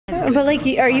But like,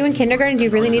 are you in kindergarten? Do you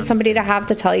really need somebody to have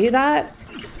to tell you that?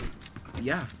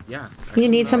 Yeah, yeah. You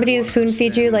need somebody to spoon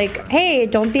feed you, like, hey,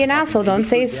 don't be an asshole, don't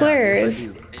say slurs.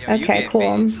 Okay,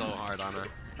 cool.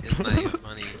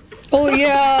 Oh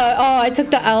yeah, oh, I took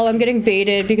the L. I'm getting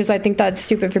baited because I think that's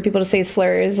stupid for people to say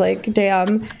slurs. Like,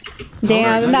 damn.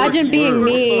 Damn, imagine being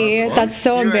me. That's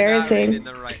so embarrassing.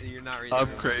 I'm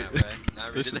crazy.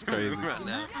 This is crazy.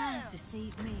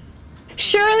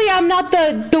 Surely I'm not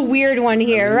the weird one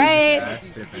here, right? I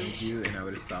asked to thank you and I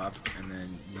would have stopped, and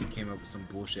then you came up with some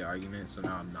bullshit argument, so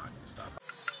now I'm not gonna stop.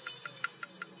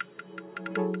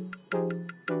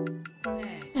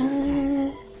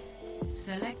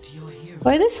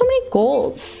 Why are there so many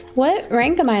golds? What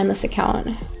rank am I on this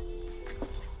account?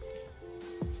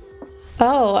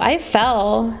 Oh, I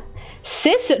fell.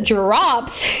 Sis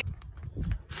dropped.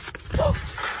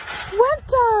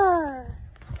 Winter!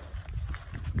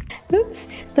 Oops,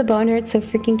 the bone hurt's so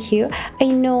freaking cute. I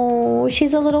know,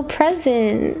 she's a little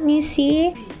present. You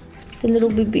see? The little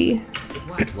baby.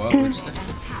 What would you say?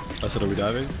 I said, are we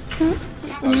diving?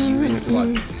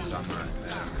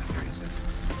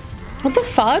 What the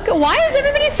fuck? Why is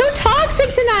everybody so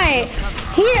toxic tonight?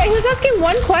 He was asking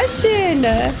one question.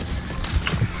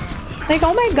 Like,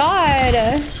 oh my god.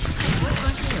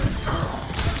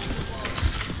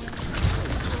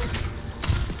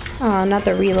 Oh, not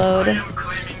the reload.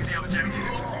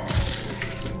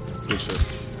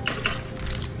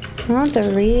 Not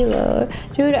the reload.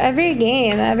 Dude, every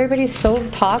game, everybody's so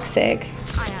toxic.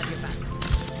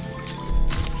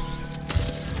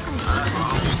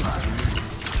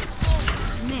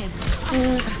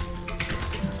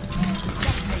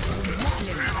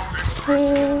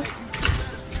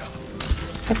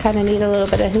 I kind of need a little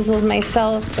bit of hizzle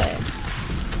myself, but...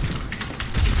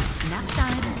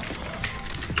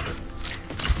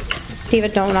 Diva,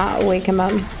 don't not wake him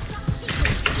up.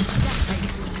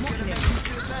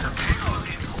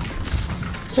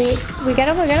 We get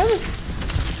him, we get him.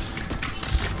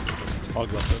 I'll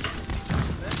go up.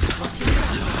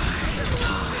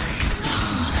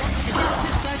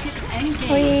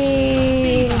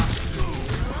 Wee.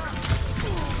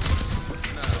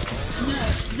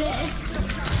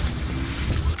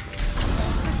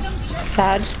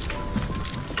 Sad.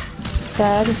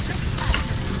 Sad.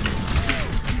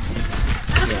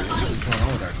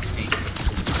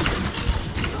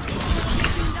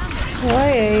 Oy,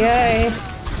 oy, oy.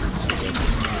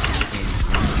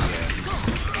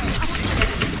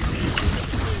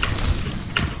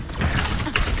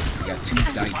 You got 2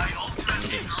 dice.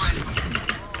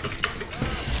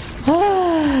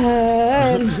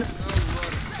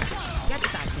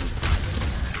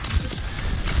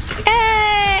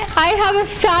 I have a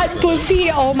fat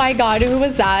pussy. Oh my god, who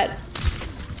was that?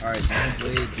 Alright,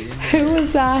 who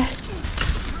was that?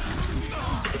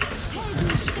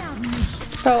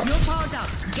 Oh.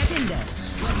 Get in there.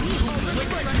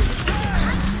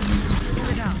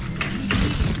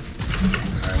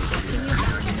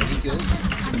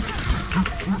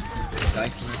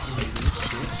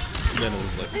 Then it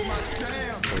was like, okay,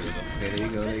 there you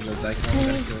go, Dykes.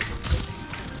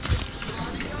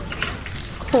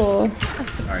 Cool.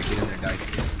 Alright, get in there, Dykes.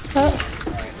 Oh.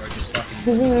 Alright, we're just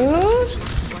fucking...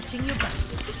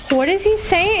 What is he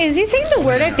saying? Is he saying the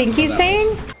word I think he's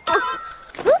saying?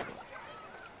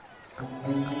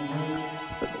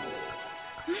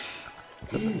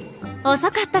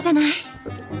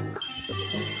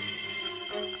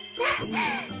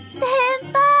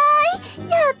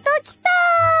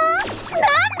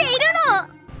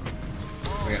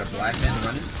 We got a black man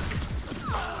running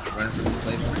from the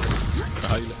slave owner.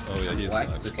 oh yeah, he's black.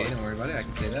 It's okay, don't worry about it. I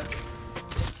can say that.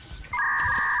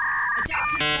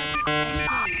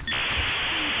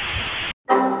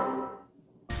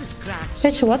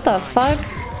 Bitch, what the fuck?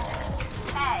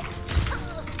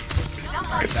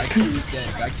 Alright, back to who's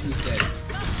dead. Back to who's dead.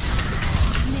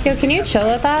 Yo, can you chill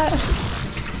with that?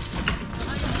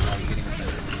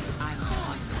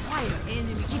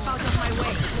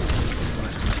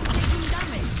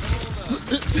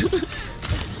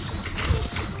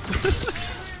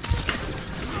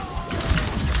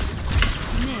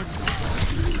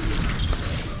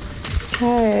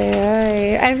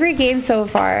 Hey, every game so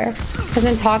far has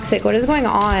been toxic. What is going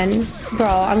on? Bro,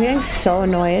 I'm getting so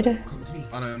annoyed.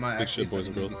 Oh no, big shit, boys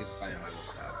and girls.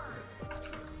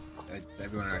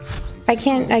 I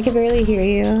can barely hear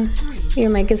you. Your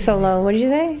mic is so low. What did you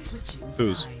say?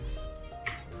 Whose?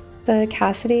 The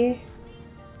Cassidy.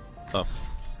 Oh.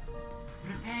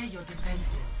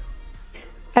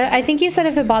 I think you said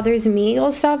if it bothers me,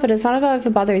 you'll stop, but it's not about if it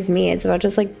bothers me. It's about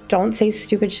just like, don't say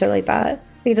stupid shit like that.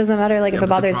 It doesn't matter like if it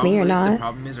bothers me or not. The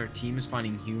problem is our team is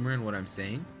finding humor in what I'm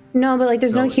saying. No, but like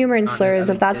there's no So, humor in not- I slurs.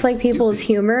 mean, If that's like it's people's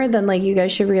stupid. humor, then like you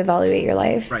guys should reevaluate your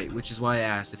life. Right, which is why I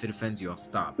asked if it offends you, I'll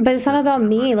stop. But it's not Because about I'm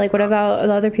me. gonna Like, what stop. about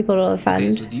the other people to offend?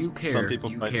 Okay, so do you care? people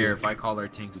Do you find care you if I call our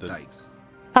tanks the- dykes?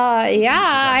 Yeah,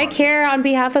 I care on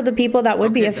behalf of the people that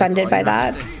would be Okay, that's all offended you by have to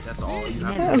that. say. That's all you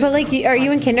have to say. But like, are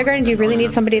you in kindergarten? Do you really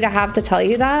need somebody to have to tell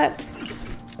you that?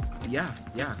 Yeah.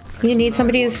 You need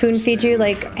somebody to spoon feed you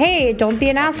like, hey, don't be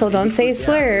an asshole, don't say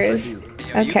slurs.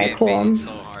 Okay, cool.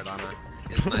 So hard on it.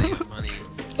 It's not even money.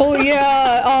 Oh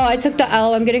yeah, oh, I took the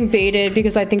L. I'm getting baited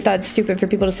because I think that's stupid for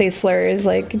people to say slurs.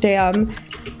 Like, damn.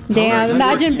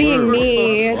 Imagine being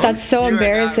me. That's so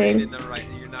embarrassing.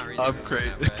 I'm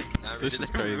crazy. This is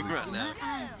crazy.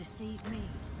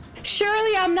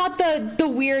 Surely I'm not the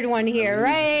weird one here, I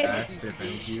right? asked to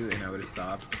offend you, and I would have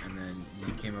stopped, and then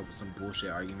you came up with some bullshit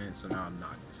argument, so now I'm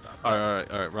not gonna stop. All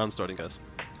right. Round starting, guys.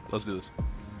 Let's do this.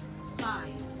 5,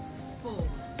 4,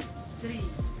 3,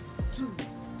 2.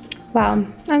 Wow,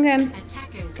 okay.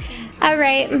 Attackers incoming. All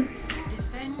right.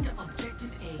 Defend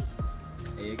objective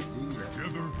A. AXT,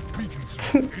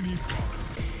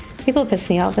 People piss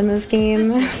me off in this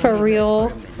game. For real.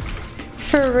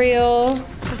 For real.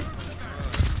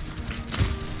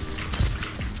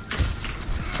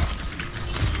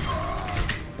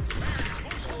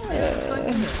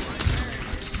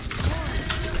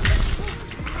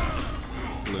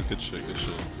 Look, good shit, good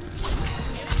shit.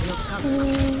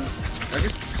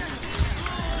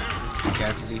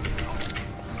 Cassidy.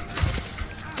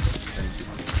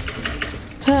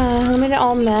 Limited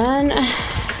all men.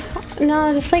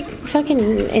 No, just like fucking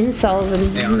incels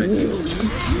and. Hey, Anna, do you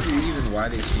believe in why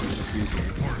they changed the cruiser?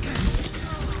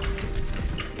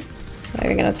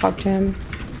 Are you gonna talk to him?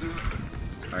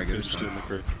 Alright, good Good shit in the response.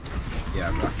 crew.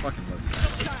 Yeah, bro, I fucking love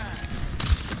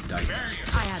you. Dyke.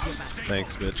 I have your back.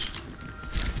 Thanks, bitch.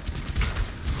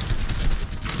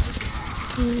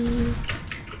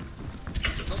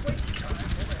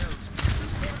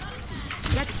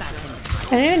 Get back in. I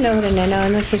don't even know what to nano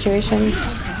in this situation.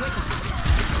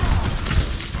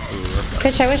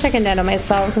 Bitch, I wish I could nano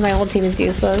myself because my whole team is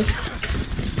useless.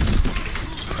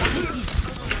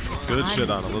 Good shit,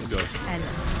 Anna. Let's go. And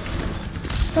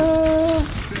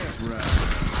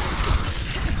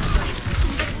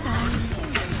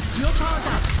you're powered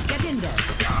up. Get in there.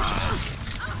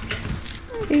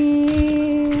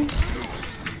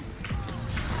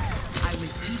 I will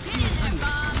keep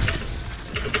you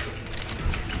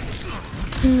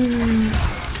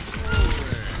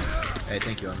Hey,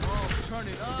 thank you, Anna. You're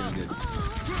doing good.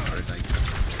 Alright, Dyke.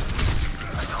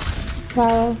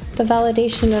 Wow, the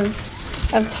validation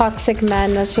of toxic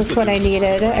men. That's just what I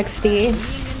needed, XD.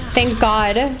 Thank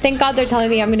God. Thank God they're telling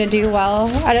me I'm gonna do well.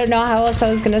 I don't know how else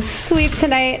I was gonna sleep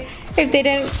tonight if they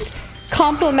didn't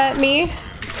compliment me.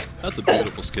 That's a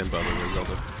beautiful skin, by the way,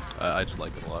 brother. I just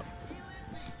like it a lot.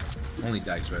 Only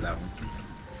Dykes wear that one.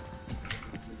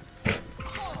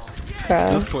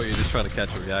 At this Bro. point, you're just trying to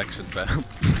catch a reaction, fam.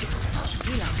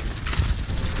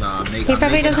 Nah, He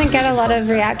probably doesn't get a lot of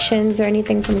reactions or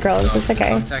anything from girls. It's okay.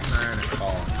 Contact Nara and a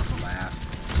call. Just laugh.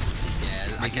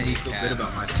 Yeah, Making me feel good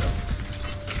about myself.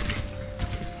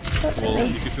 Well,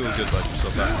 you can feel good about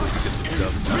yourself after you get this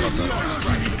dub. How about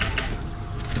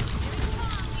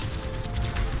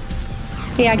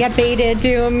that? Yeah, get baited,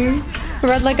 Doom.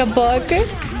 Read like a book.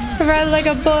 Read like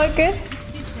a book.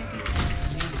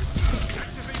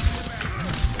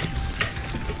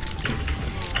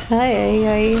 Ay, ay,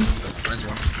 ay. Friends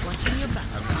one. watching your back.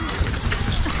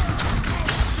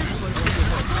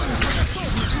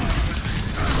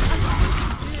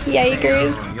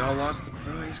 Yikers. Y'all lost the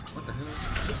prize. What the hell?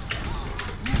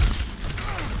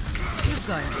 You're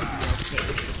going to be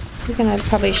okay. He's gonna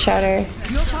probably shatter.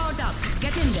 You're powered up.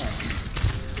 Get in there.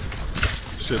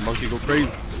 Shit, monkey go crazy.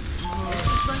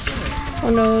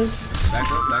 Oh noes.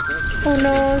 Back up, back up. Oh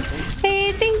noes.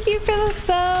 Hey, thank you for the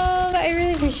sub. I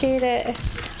really appreciate it.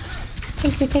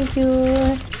 Thank you, thank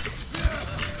you.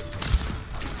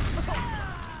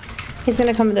 He's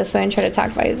gonna come this way and try to attack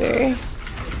Visor.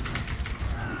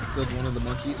 Killed one of the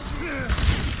monkeys.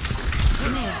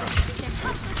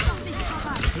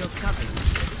 You're covered.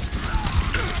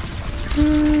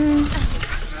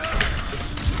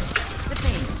 The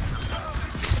pain.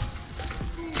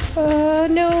 Oh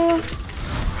no.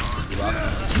 We lost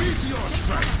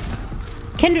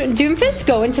him. Can Doomfist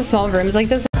go into small rooms like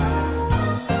this?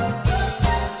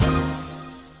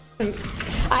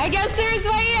 I guess there's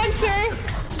my answer.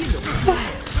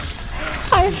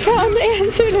 I found the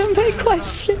answer to my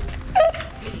question.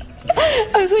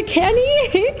 I was like, can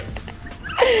he?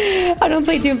 I don't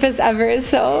play Doomfist ever,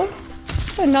 so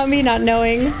not me not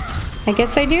knowing. I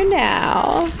guess I do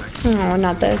now. Oh,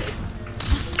 not this.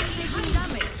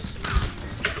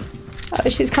 Oh,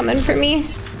 she's coming for me.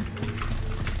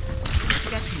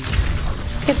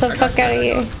 Get the fuck out of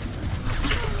here.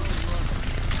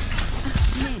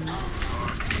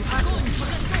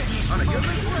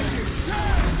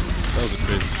 That was a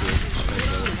crazy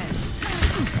shit.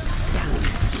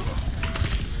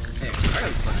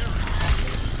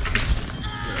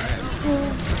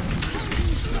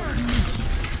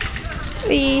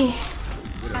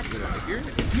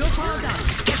 You're powered up.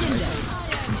 Get in there.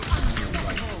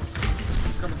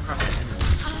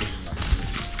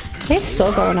 It's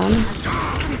still going on.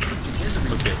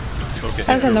 Okay.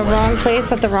 I was in the wrong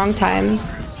place at the wrong time.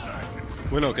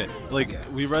 Wait, okay. Like,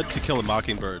 we read To Kill a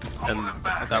Mockingbird, and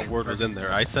that word was in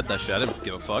there. I said that shit. I didn't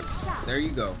give a fuck. There you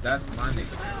go. That's my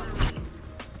nigga.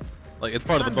 Like, it's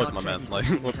part of the book, my man. Like,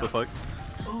 what the fuck?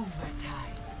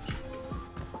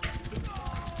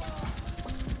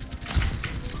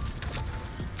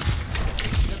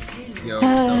 Yo,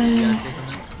 so you gotta take on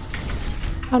this?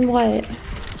 On what?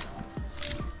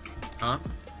 Huh?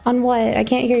 On what? I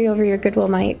can't hear you over your Goodwill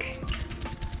mic.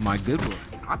 My Goodwill.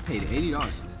 I paid $80 for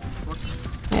this. Fuck.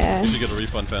 Yeah. You should get a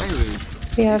refund, fam. Anyways,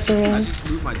 Yeah, for I real. just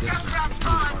moved my Discord.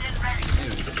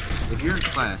 Anyways, if you're in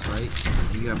class, right,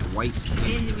 and you have white skin,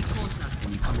 Enemy contact.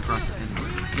 and you come across an enemy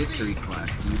in history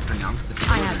class, do you pronounce it?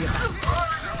 I have your back.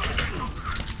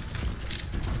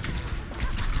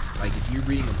 Like, if you're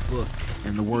reading a book,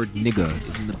 and the word nigga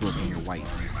is in the book, and you're white,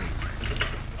 you say it.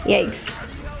 Yikes.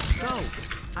 Go.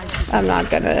 I'm not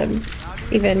gonna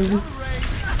even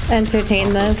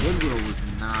entertain this. Goodwill was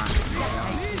not.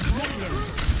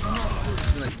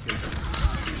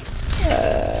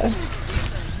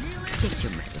 Take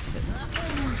your medicine.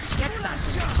 Get back.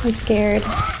 I'm scared.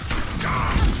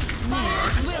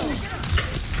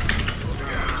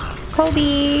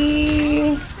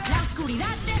 Kobe! La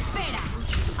oscuridad te espera.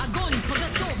 Огонь по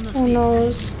готовности. Who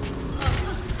knows?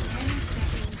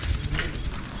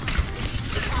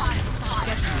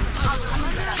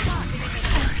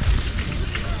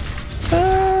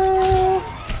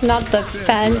 Not the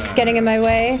fence getting in my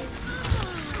way.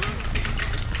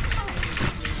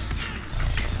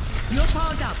 You're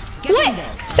powered up. Get What? in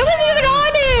there. That wasn't even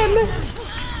on him!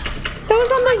 That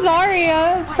was on the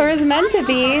Zarya. Or was meant to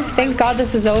be. Thank God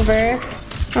this is over.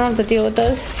 I don't have to deal with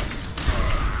this.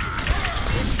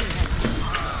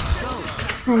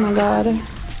 Oh my God.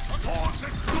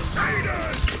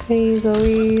 Please,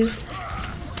 Louise.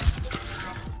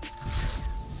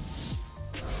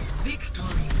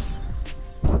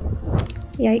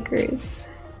 Yikers.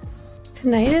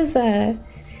 Tonight is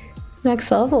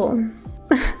next level.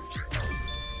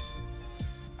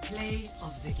 Play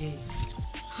of the game.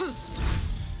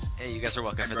 Hey, you guys are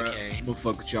welcome for the carry. I'm gonna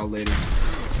fuck with y'all later.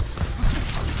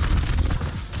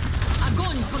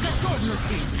 Огонь по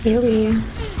готовности. Ewy.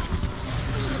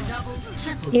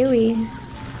 Ewy.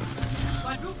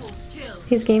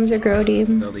 These games are grody.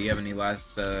 So, do you have any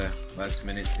last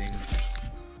minute things?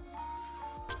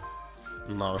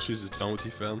 No, she's just done with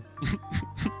you, fam.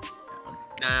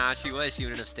 Nah, she was. She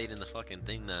wouldn't have stayed in the fucking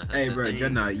thing, though. That's Hey, the bro, thing.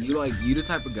 Jenna, you the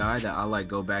type of guy that I like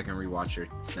go back and rewatch your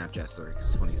Snapchat story 'cause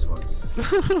it's funny as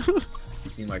fuck.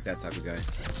 You seem like that type of guy.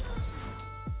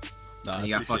 Nah, And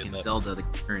you I got appreciate fucking that. Zelda the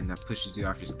Karen that pushes you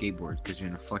off your skateboard because you're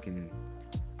in a fucking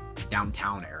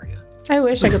downtown area. I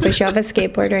wish I could push you off a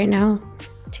skateboard right now.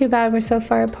 Too bad we're so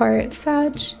far apart.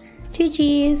 Sad.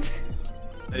 GG's.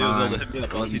 Hey, Zelda, hit me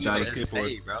up. I'll Love you teach you how to guys. skateboard.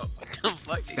 Hey, bro.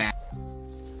 Fuck. Sad.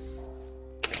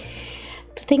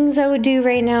 The things I would do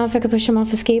right now if I could push him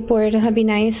off a skateboard. That'd be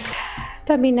nice.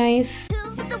 That'd be nice. 2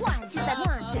 to the 1 to the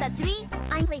 1 to the 3.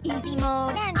 I play easy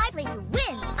mode and I play to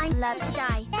win. I love to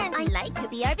die and I like to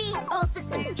BRB. All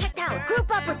systems checked out.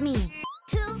 Group up with me.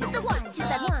 2 to the 1 to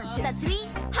the 1 to the 3.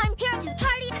 I'm here to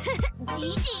party.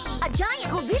 GG. A giant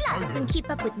gorilla can keep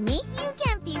up with me. You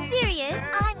can't be serious.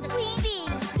 I'm the queen bee.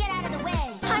 Get out of the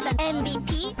way. I'm the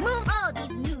MVP.